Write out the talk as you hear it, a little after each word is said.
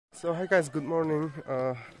So hi guys, good morning.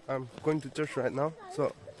 I'm going to church right now.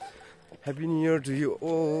 So happy New Year to you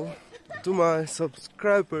all, to my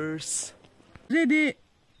subscribers. Ready?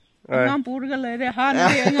 I'm poor girl.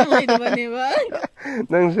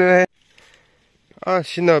 Nang say,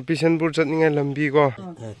 Shina Bishanpur chatting a lambi go.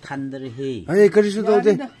 Thunder he. Hey, Karishu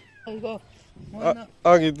Dode.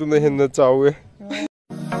 Agi to the hen the chow.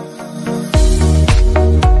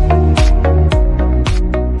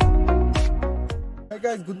 Hi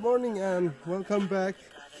guys, good morning and welcome back.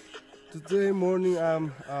 Today morning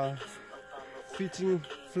I'm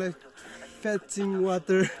fetching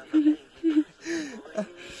water.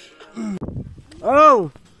 Oh!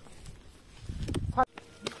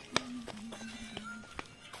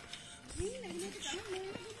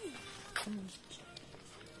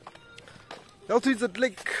 Y'all tweet at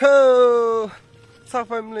like sao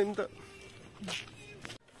phải lên đó.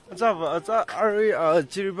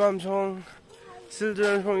 Jiribam song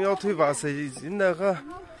children song y'all tweet vào xây in đó cơ.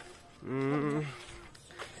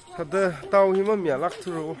 Thật đó tao hi mà mía lắc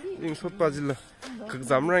thu rồi, nhưng suốt bao giờ cực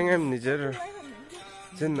dám ra em này chứ rồi.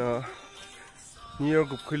 Trên nó nhiều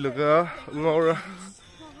cục khí lực ngầu rồi,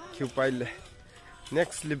 kêu bay lên.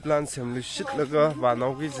 Next lip plan xem lưu shit là cơ và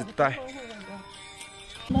nó cái gì tai.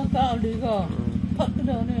 Nó cao đi cơ, thật cái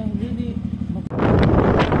đầu này đi.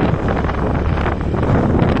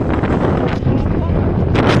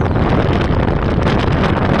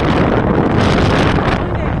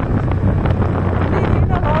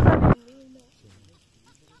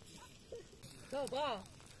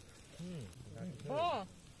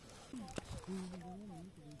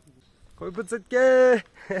 Coi bớt rất kê.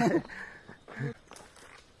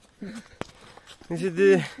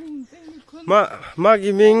 Đi ma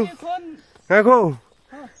gaming ngay không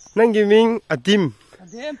nang gaming adim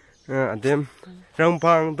adim rong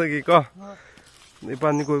pang tới cái đi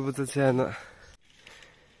pan đi coi bớt xe nữa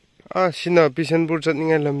Shina Bishanpur chatting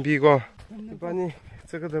ngay lambi go đi pan đi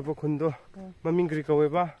chắc cái đó khun đó mà mình kêu cái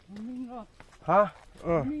ba hả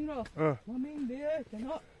mình đi cái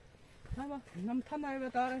nó năm thân này về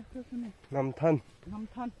ta đây năm thân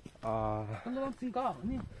cái lon xin có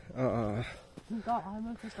nè xin có ai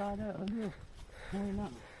mà xin có đây ở đây này nè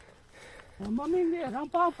mà mình đi rang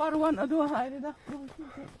pang paruan ở đâu hay đấy đó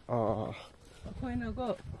khơi nó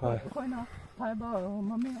có khơi nó phải bảo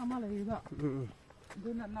mà mình ăn lại đó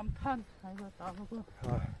đây là năm thân hay là tao có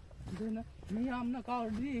đây là mình ăn nó cao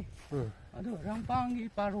đi ở đâu rang pang đi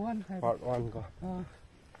paruan hay paruan có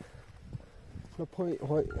nó phơi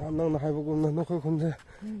hồi năng hai vô cùng nó khơi không thế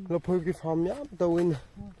nó phơi cái farm nhá tàu in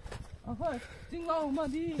thôi chính lâu mà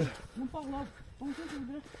đi nó phong lâu phong chút chút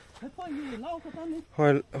đấy phơi gì lâu cái tao đi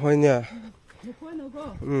hồi nhỉ phơi nó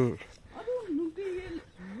có đó nung ti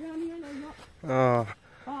nghe này đó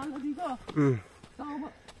nó đi có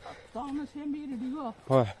tao nó xem đi có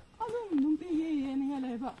thôi đó nung ti nghe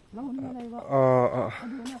này vậy lâu nghe này vậy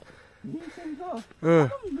đi xem có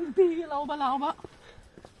nung ti lâu ba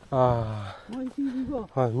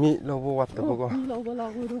mi lâu bát tập có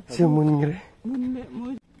xem muốn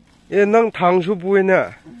cái năng thang số bùi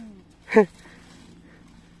nè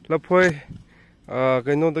là phơi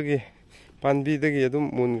cái nốt đó kì pan bi đó kì đó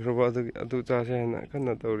muốn rồi bao đó đó cha xe nè cái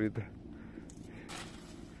nào tàu đi đó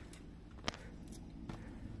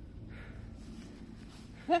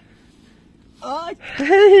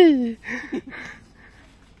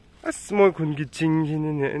mồi khun cái chinh gì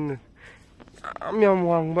nè anh miam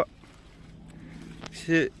hoàng bạ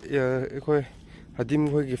chị coi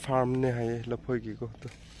hadim coi cái farm này hay là coi cái đó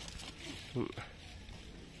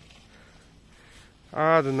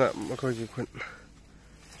đó nè mà coi cái con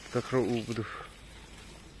ta khâu u bự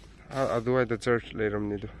otherwise the church later on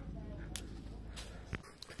nido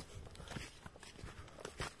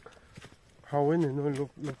how in no look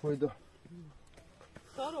coi đó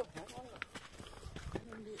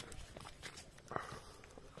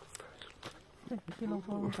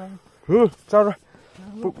sao rồi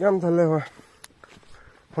bụng em thật là rồi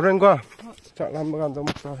hôm qua chả làm cái gì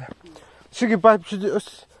mất rồi cái pipe chỉ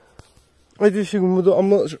ai đi xin mua đồ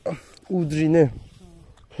ăn udri nè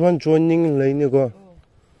plan joining lấy nè cô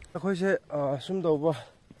tôi sẽ sum đầu ba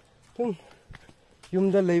좀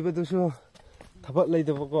yumda lấy số thắp lấy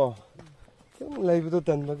được cô lấy được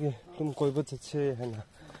tận bao nhiêu 좀 coi bớt chết hay là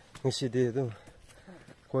ngày xưa đi đó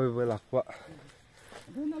coi với lạc quá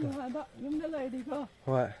nó là đó nhưng nó lại đi cơ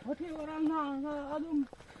vậy thì orang nào nó đúng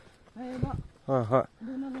hay đó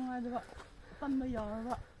nó là được tân bây giờ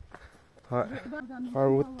đó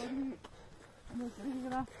firewood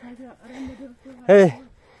hey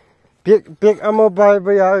pick amo bay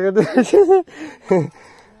bây giờ cái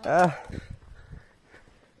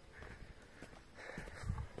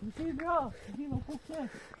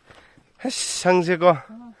상세고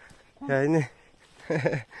야이네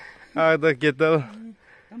아더 게터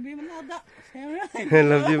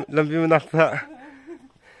lambi menakta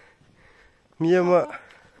미야마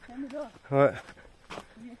어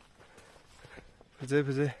그제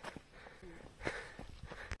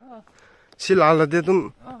실알라데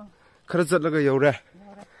좀 खरा चलगा you're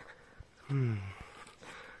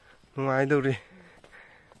नुंगाइदौरि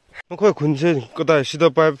मखोय खुनसे कदाय सिदा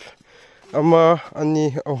pipe अमा अनि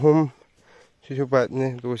अहुम Sissu pipe ने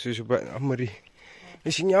दो Sissu pipe अमरी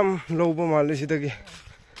इसिं याम लौबा माले सिदागे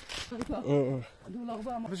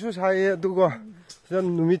बिसु साये दुगो जन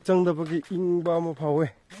नुमित चंगदबगी इंगबा म फावे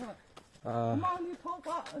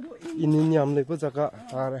इनिन याम लेबा जगा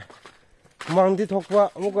आरे मांगदि थोकवा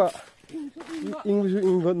अमुका इंग्लिश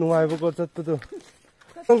इंगो नुंगाइबो को चतपदो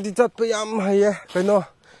नंदी चतप याम हाये कइनो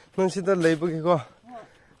नंसिदा लेबगी को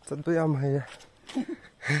चतप याम हाये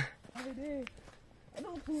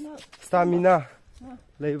स्टामिना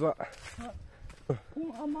लेबा पुंग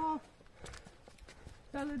अमा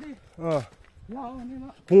चलदि यावनि मा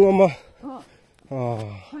पुंग अमा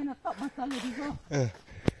हाइना तपमा चलदि को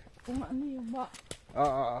पुंग अनि मा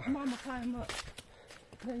मा मखाइ मा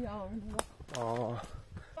यावनि मा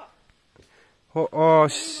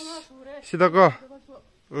시다가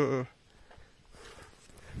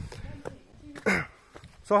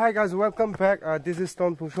So hi guys, welcome back. This is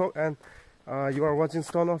Stone Pushok and you are watching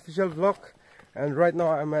Stone Official Vlog. And right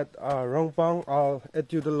now I'm at Rongpang. I'll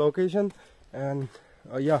add you the location. And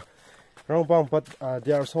yeah, Rongpang, but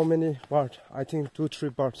there are so many parts. I think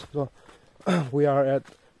 2-3 parts. So we are at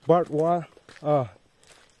part 1.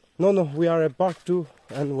 No, we are at part 2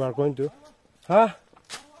 and we are going to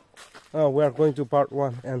we are going to part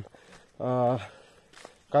 1 and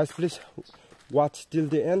guys, please watch till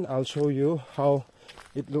the end. I'll show you how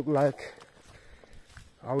it look like.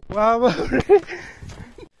 Wow.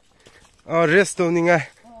 Rest doing I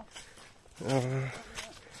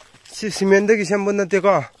cement the December not take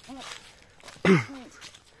off.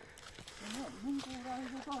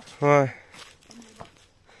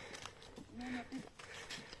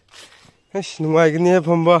 No, I can hear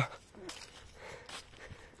from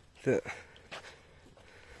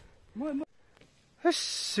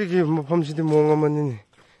시기 뭐 밤시디 뭐가 맞니?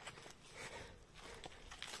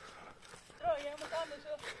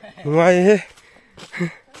 뭐해?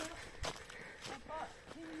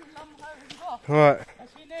 어.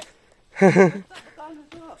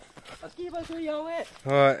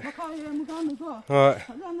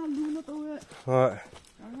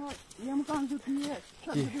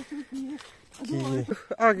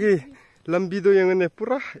 아기 람비도 영은에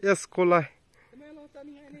뿌라 에스콜라이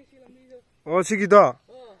시기다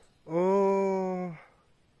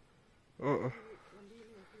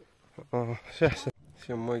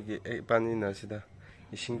시모이기 에반이나 시다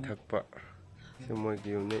이싱 탁바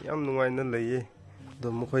시모이기 요네 얌 누가이나 레이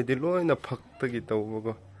도 모코이디 로이나 팍뜨기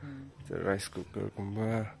떠보고 라이스 쿠커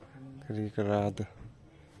kumba kari karada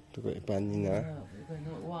to ebanina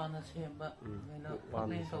와나 셈바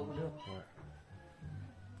와나 서우도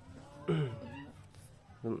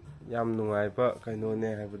ꯌꯥꯝ ꯅꯨꯡꯉꯥꯏꯕ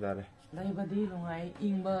ꯀꯩꯅꯣꯅꯦ ꯍꯥꯏꯕ ꯇꯥꯔꯦ ꯂꯩꯕꯗꯤ ꯅꯨꯡꯉꯥꯏ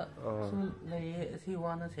ꯏꯪꯕ ꯁꯨ ꯂꯩꯌꯦ ꯁꯤ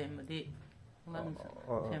ꯋꯥꯅ ꯁꯦꯝꯕꯗꯤ ꯂꯝ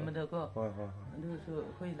ꯁꯦꯝꯕꯗꯀꯣ ꯑꯗꯨꯁꯨ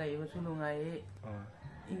ꯑꯩꯈꯣꯏ ꯂꯩꯕꯁꯨ ꯅꯨꯡꯉꯥꯏꯌꯦ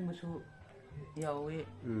ꯏꯪꯕꯁꯨ ꯌꯥꯎꯋꯦ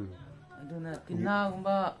ꯑꯗꯨꯅ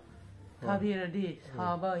ꯇꯤꯟꯅꯥꯒꯨꯝꯕ ꯊꯥꯕꯤꯔꯗꯤ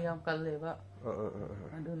ꯁꯥꯕ ꯌꯥꯝ ꯀꯜꯂꯦꯕ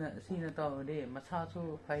ꯑꯗꯨꯅ ꯁꯤꯅ ꯇꯧꯔꯗꯤ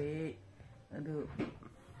ꯃꯁꯥꯁꯨ ꯐꯩ ꯑꯗꯨ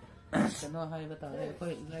ꯀꯩꯅꯣ ꯍꯥꯏꯕ ꯇꯥꯔꯦ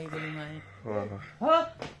ꯑꯩꯈꯣꯏ ꯂꯩꯕ ꯅꯨꯡꯉꯥꯏ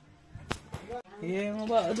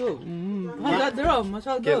ꯌꯦꯡꯉꯣꯕ ꯑꯗꯨ ꯐꯖꯗ꯭ꯔꯣ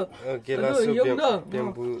ꯃꯁꯛꯗꯣ ꯑꯗꯨ ꯌꯨꯝꯗꯣ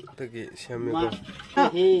ꯕꯦꯝꯕꯨꯗꯒꯤ ꯁꯦꯝꯃꯦꯀꯣ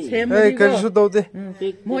ꯁꯦꯝꯕꯗꯤꯀꯣ ꯀꯔꯤꯁꯨ ꯇꯧꯗꯦ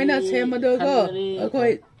ꯃꯣꯏꯅ ꯁꯦꯝꯕꯗꯣꯀꯣ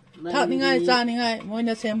ꯑꯩꯈꯣꯏ ꯊꯛꯅꯤꯡꯉꯥꯏ ꯆꯥꯅꯤꯡꯉꯥꯏ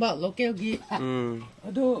ꯃꯣꯏꯅ ꯁꯦꯝꯕ ꯂꯣꯀꯦꯜꯒꯤ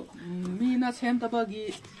ꯑꯗꯨ ꯃꯤꯅ ꯁꯦꯝꯗꯕꯒꯤ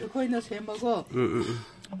ꯑꯩꯈꯣꯏꯅ ꯁꯦꯝꯕꯀꯣ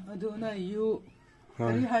ꯑꯗꯨꯅ ꯌꯨ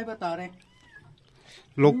ꯀꯔꯤ ꯍꯥꯏꯕ ꯇꯥꯔꯦ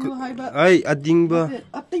ꯑꯗꯤꯡꯕ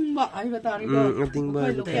ꯍꯥꯏꯕ ꯇꯥꯔꯦꯀꯣ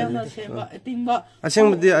ꯑꯩꯈꯣꯏ ꯂꯣꯀꯦꯜꯅ ꯁꯦꯝꯕ ꯑꯇꯤꯡꯕ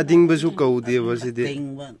ꯑꯁꯦꯡꯕꯗꯤ ꯑꯗꯤꯡꯕꯁꯨ ꯀꯧꯗꯦꯕ ꯁꯤꯗꯤ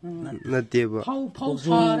ꯅꯠꯇꯦꯕ ꯐꯧ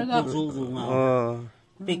ꯁꯥꯔꯒ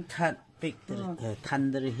ꯄꯤꯛ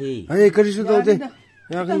ꯊꯟꯗꯔꯦꯍꯦ ꯑꯩ ꯀꯔꯤꯁꯨ ꯇꯧꯗꯦ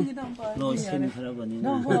ꯌꯥꯒꯅꯤ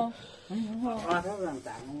ꯂꯣꯏꯁꯤꯟꯈ꯭ꯔꯕꯅꯤꯅ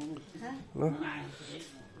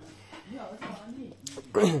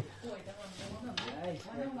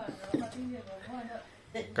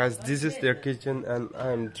Guys, this is their kitchen, and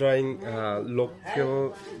I'm trying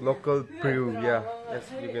local brew. Yeah, as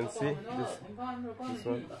you can see, this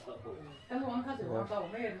one.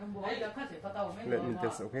 Let me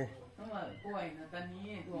taste, okay?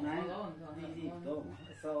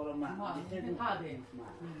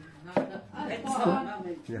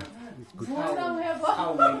 Yeah, it's good.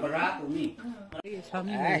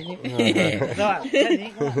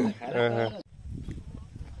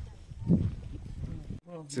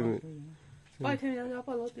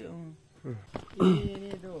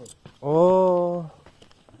 Oh.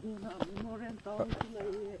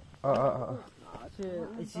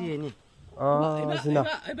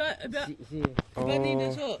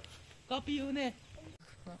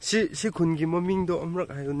 시 군기 머밍도 엄락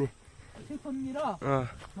하요네. 시 군기라.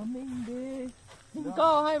 머밍데.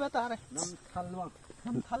 거 해 봤다 그래.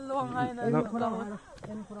 남 탈로왕 하이나.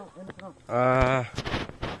 아.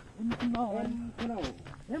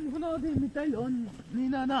 em có nói thì mình tay lộn đi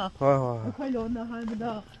nè nè khoai lộn là hai mươi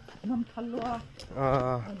năm thăn luôn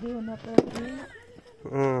đưa nó tới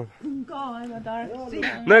có ai mà ta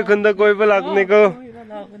나 근데 거의 블락네 거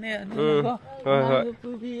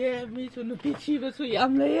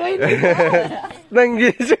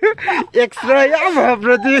nangi extra yam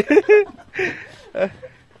habradi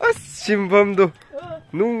simbam도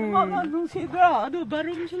nung 시드라 아주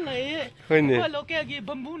바로 실래 허니 로케기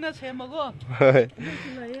밤부나 세마고 하이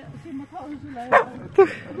실래 시마타 실래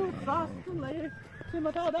아주 다 실래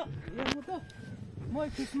시마타다 얘부터 뭐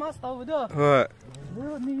크리스마스 타오도 하이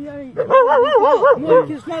니야이 뭐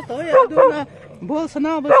크리스마스 타오야 도나 볼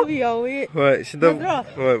사나 버수 야오이 하이 시다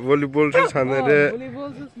볼리볼 수 사나레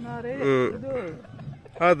볼리볼 수 사나레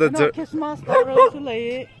하다 저 크리스마스 타오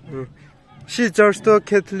실래 시 저스도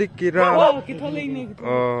캐톨릭이라 캐톨릭니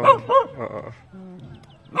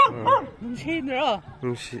시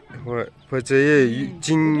뭐 버저에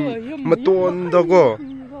징 마돈다고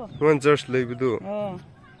원 저스 레이브도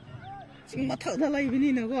징 마타다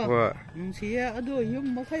라이브니나고 시야 아도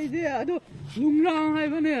용 마카이데 아도 룽랑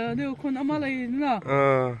하이바네 아도 콘 아마 라이나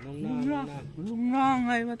룽랑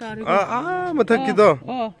하이바 타르고 아 마타키도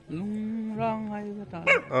룽랑 하이바 타르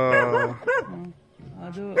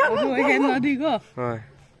아주 옛날이가.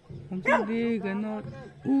 엄청디 그너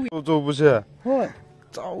우. 저 보세요. 헐.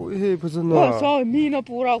 짜오해 버전나. 저 미나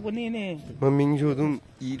보라고 니네. 머밍쇼도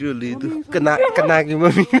이르리도 까나기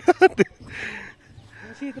머밍.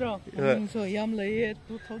 시들어. 머밍쇼 얌레에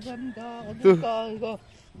또 터간다. 어디가 이거.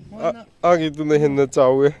 아기도 내 했나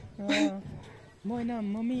짜오해. 뭐나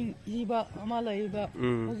머밍 이바 아마라 이바.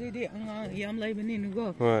 어디디 얌 라이브니는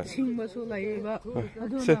거. 싱바소 라이바.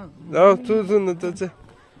 아, 두두는 또지.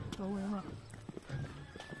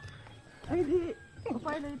 아이디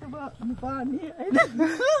오빠이 레이트 봐. 누파니.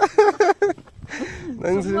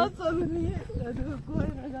 낭스. 맞서니. 아주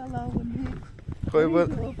거이라가 나오니. 거이버.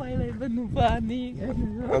 오빠이 레이트 누파니.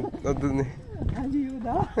 나도네.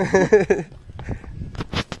 아니유다.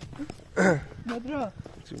 맞아.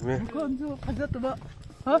 지금 건조 가졌다 봐.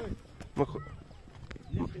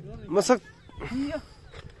 masak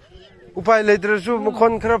upay leidresu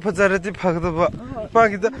mukon khara phajarati phagda ba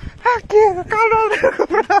magida hakki kalo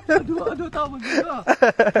adu ta buga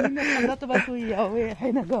ni gadat ba tu yawe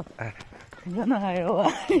haina go yana hayo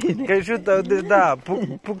kaisu da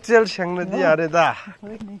pukchel shangna di are da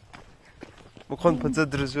mukon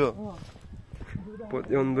phajadresu pot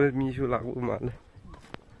yonbe mishu lagu male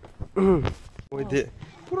oide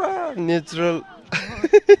pura natural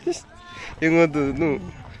영어도 누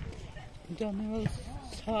저는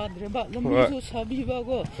사드레바 너무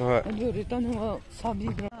사비바고 우리 따는 거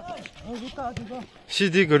사비드라 어디다 이거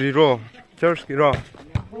CD 거리로 저스기로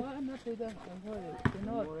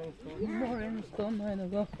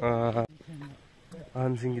아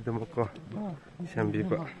안생기도 먹고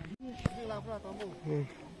샴비바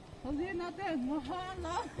어디 나한테 뭐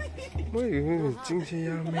하나 뭐 이거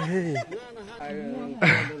찡시야매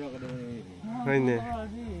아니네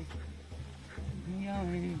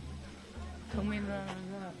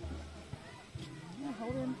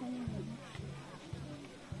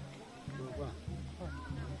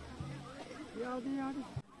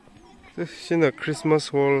신나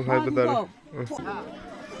크리스마스 홀 하이브다리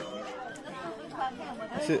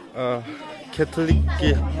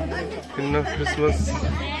캐톨릭기 그나 크리스마스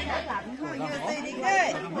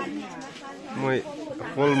뭐이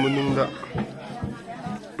홀 문능다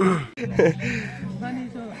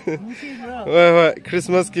왜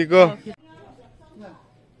크리스마스 기고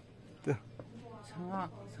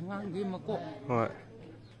상황기 먹고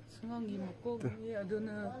상황기 먹고 아도는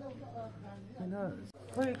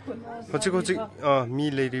거치 미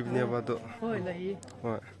레이리브네 봐도 거의 레이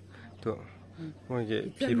또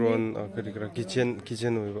뭐게 비론 그리고 기chen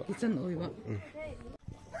오이바 기천 오이바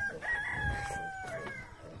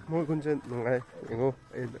뭐 근데 농아이 이거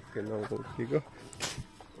그냥 이거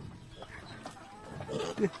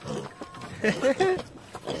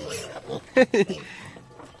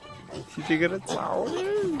시티가 짜오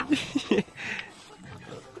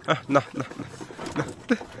나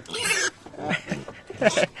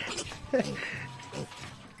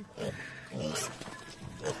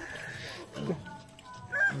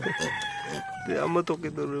아무도 없게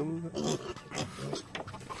들으면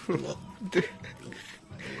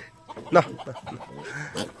나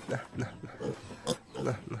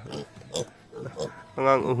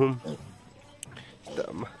항상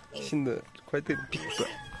마 신도 quite big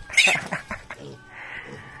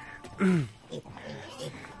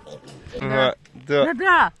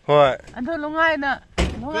Nadra Hoi Ando lungai na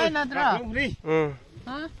Nadra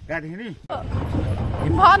Hả? Ra thì đi.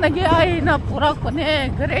 Imana gi ai na pura kone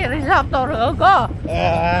gre reserve tor go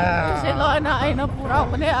se lo na ai na pura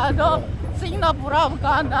kone ado sing na pura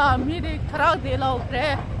ka na mi de khara de lo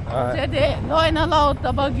kre se de lo na lo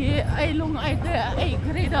tabagi ai lung ai de ai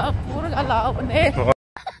gre da pura ga la ne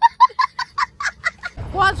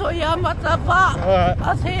kwa so ya mata ba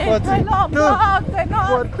ase kai lo ba kai no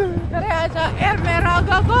gre sa er mera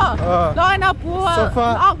ga go lo na pura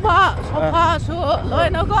agba sofa so lo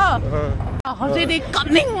na go How's it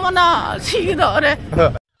coming on a see the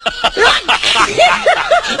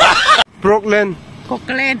Brooklyn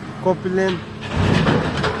Coquelin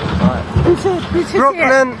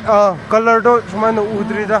Brooklyn color do sumano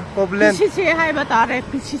udri da Coquelin PCC hai batare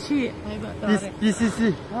PCC hai batare PCC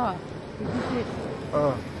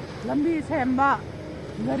lambi semba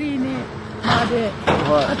gari ni ade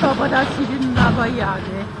ato pada sidin na ba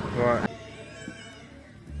yade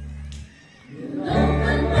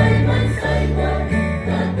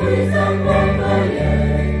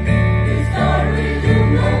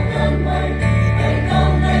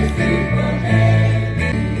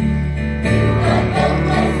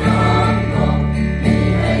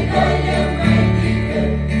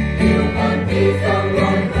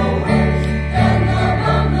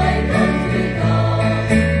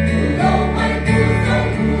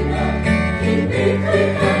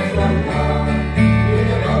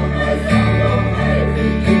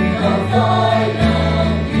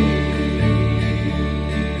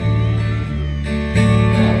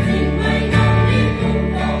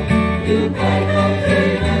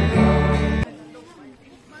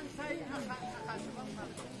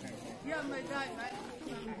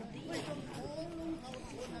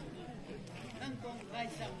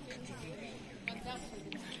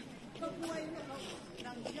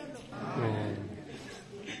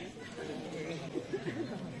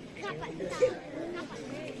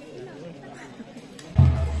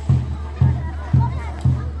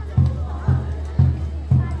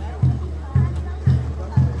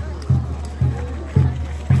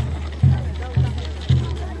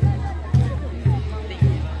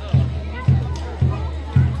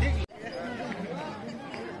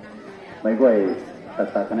mấy người tật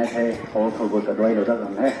tật cái này thay có khẩu của cả đôi đều rất là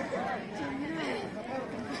nghe